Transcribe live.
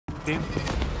team?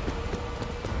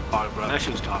 Oh, bro, that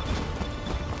shit was talking.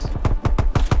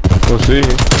 We'll see.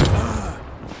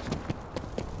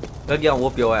 They'll get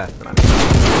whoop your ass.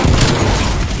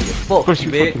 Fuck, Of course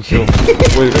you bitch. fucking kill me.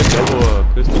 Wait, that's double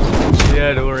pistols.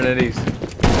 Yeah, do one of these.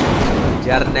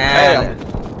 Jarnal.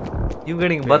 You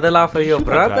getting badala for your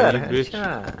brother? bitch.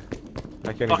 अच्छा.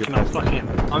 I can't Fuck get no, past fuck him.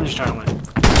 I'm just trying to win.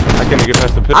 I can't get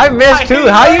past the pistol. I missed too.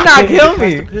 How you not kill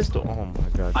me? The pistol. Oh my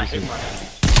god. I This hate is my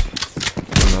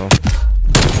no.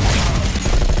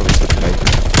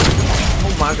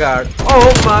 Oh my god.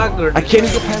 Oh my goodness. I can't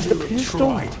even get past the pistol.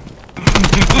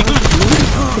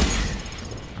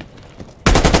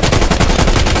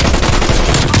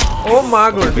 Oh my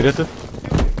goodness. Pirata?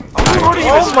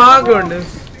 Oh my goodness.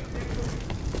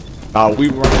 We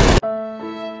run.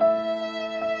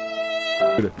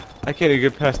 I can't even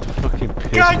get past the fucking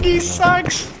pistol. Gagi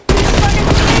sucks!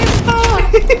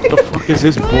 What the fuck is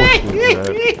this bullshit, man?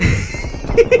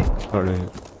 Alright.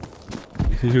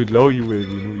 You know you will,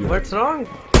 you know you. What's wrong?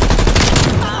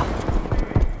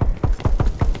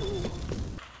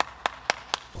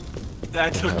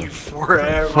 That took you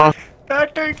forever. Fuck.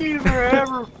 That took you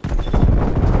forever.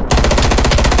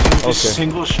 Okay.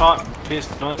 Single shot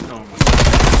pissed. No. I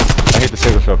hate the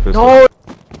single shot pistol. No.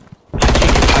 I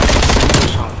can't get past the single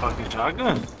shot fucking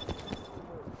shotgun.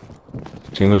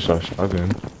 Single shot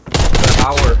shotgun.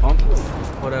 Hour.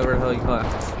 Whatever the hell you call it.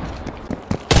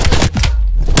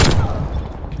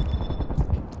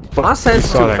 My sense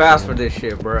is too fast for this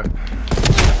shit, bro.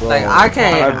 Like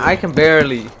I can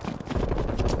barely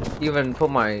even put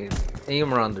my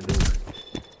aim around the dude.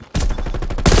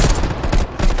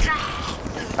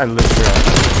 I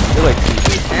literally. You're like.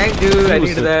 Dang, dude, I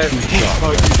needed that.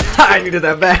 I needed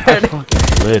that I bad.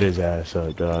 fucking lit his ass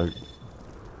up, dog.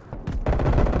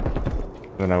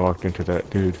 Then I walked into that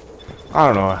dude. I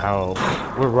don't know how.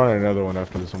 We're running another one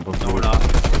after this one. No, we're not.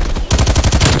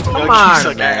 Come Gagi on,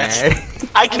 suck man. ass.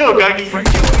 I killed Gagi for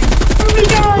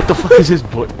killing. What the fuck is this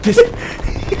boy? This.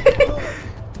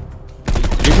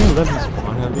 You gonna let me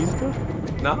spawn at least though?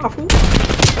 Nah, fool.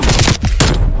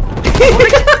 I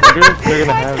wonder if they're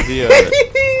gonna have the.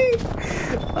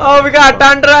 Oh, we got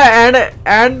Tundra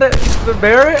and the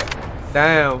Barrett.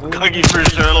 Damn. Fool. Gagi for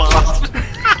sure lost.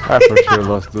 I for sure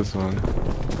lost this one.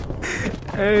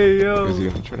 Hey yo. Is he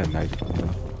gonna try to knife him?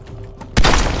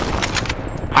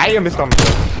 I missed on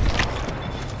myself.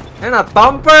 And a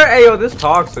thumper? Hey yo, this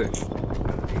toxic.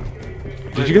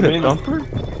 Did you get a thumper?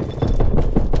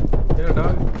 Yeah,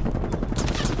 dog.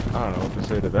 I don't know what to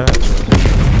say to that.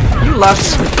 You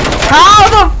left. How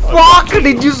the fuck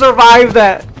did you survive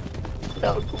that?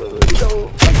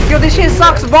 Yo, this shit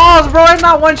sucks balls, bro. It's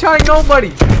not one-shotting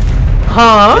nobody.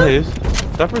 Huh? It is.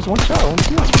 Thumper's one shot, one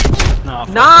kill.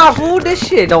 Nah, fool. This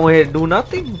shit don't do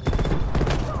nothing.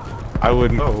 I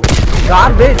wouldn't know.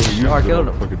 God, bitch. I killed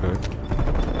him.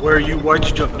 Where are you? Why'd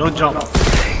you jump? Don't jump.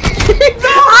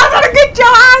 I'm gonna get your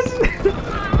ass.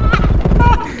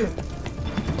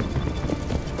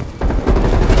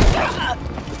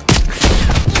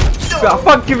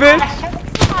 Fuck you, bitch.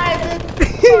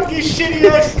 Fuck you, shitty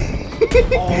ass.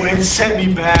 Oh, it sent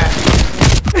me back.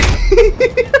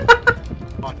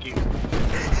 Fuck you.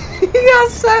 He got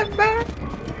sent back.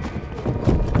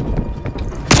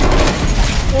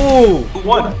 Ooh. Who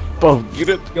won? Boom, get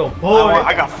it. Yo,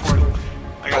 I got 40.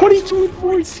 I got 22 and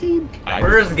 14.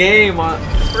 First game on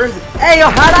first. Hey yo,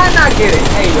 how'd I not get it?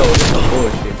 Hey yo, this is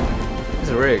bullshit. This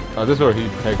is rigged. Oh, this is where he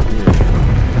pegged me.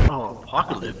 Oh,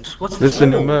 Apocalypse. What's This is a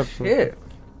new map. Shit.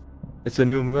 It's a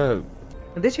new map.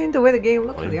 They changed the way the game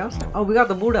looks on the outside. Oh, we got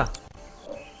the Buddha.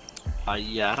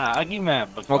 Ayara, map.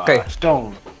 Okay.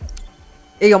 Stone.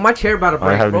 Hey yo, my chair about to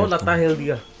break, bro. haven't. Lata hill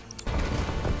diya.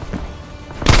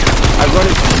 I run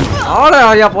it. Ahora,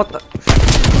 aya pota.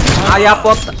 Aya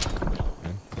pota.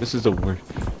 This is the worst.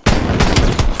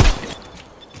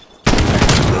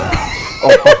 Oh,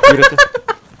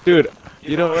 dude,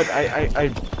 you know what?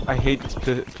 I hate this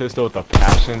pistol with a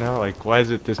passion now. Like, why is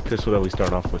it this pistol that we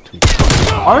start off with?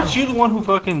 Aren't you the one who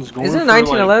fucking is going Is it for,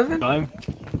 1911? Like,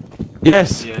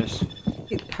 Yes. yes.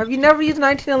 Have you never used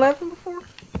 1911 before?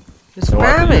 Just No, I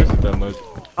spam haven't it. used it that much.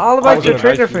 All I about was your gonna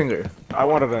trigger knife you. finger. I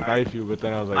wanted to knife you, but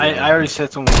then I was like, I already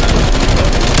said something.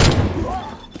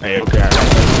 Hey, okay.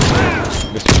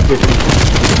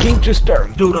 The game just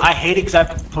started. Dude, I hate it because I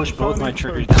have to push both my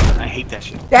triggers down. I hate that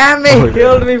shit. Damn it, Oh, he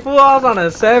killed me, fool. I was on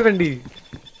a 70.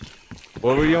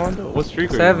 What were you on though? What streak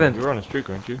were you 7. on? You were on a streak,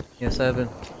 aren't you? Yeah, 7.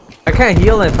 I can't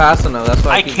heal it fast enough. That's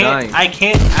why I keep dying. I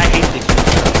hate this.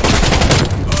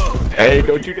 Hey,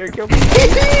 don't you dare kill me.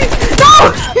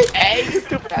 No! Hey, you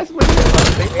stupid ass. You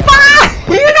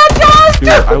got charged! Dude,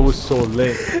 I was so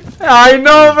lit. I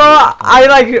know, bro. I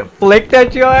like flicked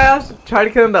at your ass, tried to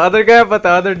kill the other guy, but the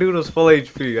other dude was full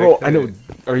HP. Bro, I know.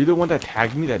 Are you the one that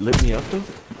tagged me that lit me up though?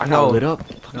 I got lit up.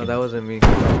 No, that wasn't me.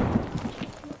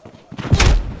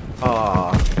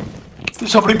 Oh.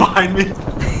 There's somebody behind me.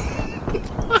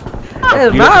 Hey,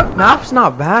 map's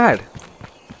not bad.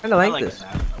 I kinda like this.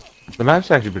 That. The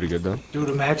map's actually pretty good though. Dude,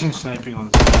 imagine sniping on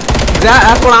this.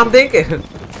 That's what I'm thinking.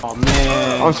 Oh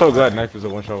man. I'm so glad knife is a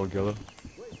one-shot will kill him.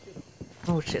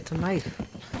 Oh shit, it's a knife.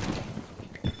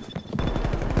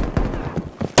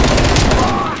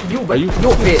 You bitch.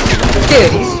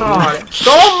 Dude, he saw it.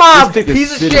 Go mob,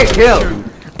 piece of shit, kill.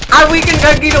 I weakened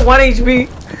Gunky to 1 HP.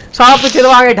 Saw up to the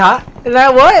wagon top. Is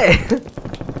that what?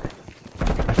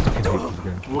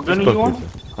 What gun are you on?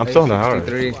 I'm still in the house.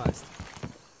 63.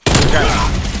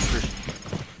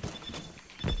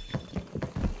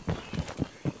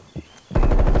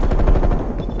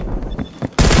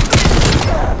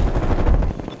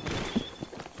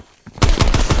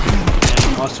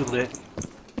 Too lit.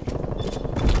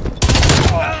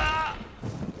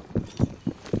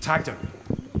 Tagged him.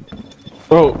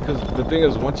 Bro, because the thing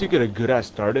is, once you get a good ass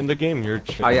start in the game, you're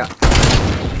chill. Oh yeah.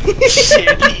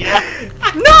 Shit, yeah.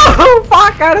 No!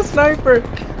 Fuck, got a sniper.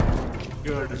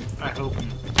 Good. I hope.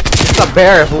 It's a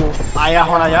bear, fool. Aya,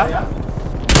 honaya.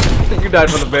 You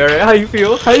died from the bear. How you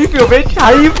feel? How you feel, bitch?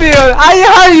 How you feel?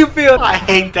 How you feel? I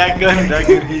hate that gun. That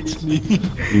gun hates me.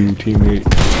 You teammate.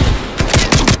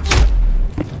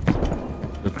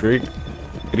 The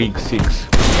Krieg 6.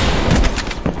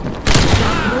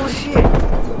 Oh shit.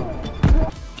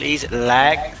 Please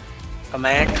like,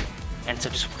 comment and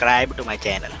subscribe to my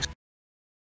channel.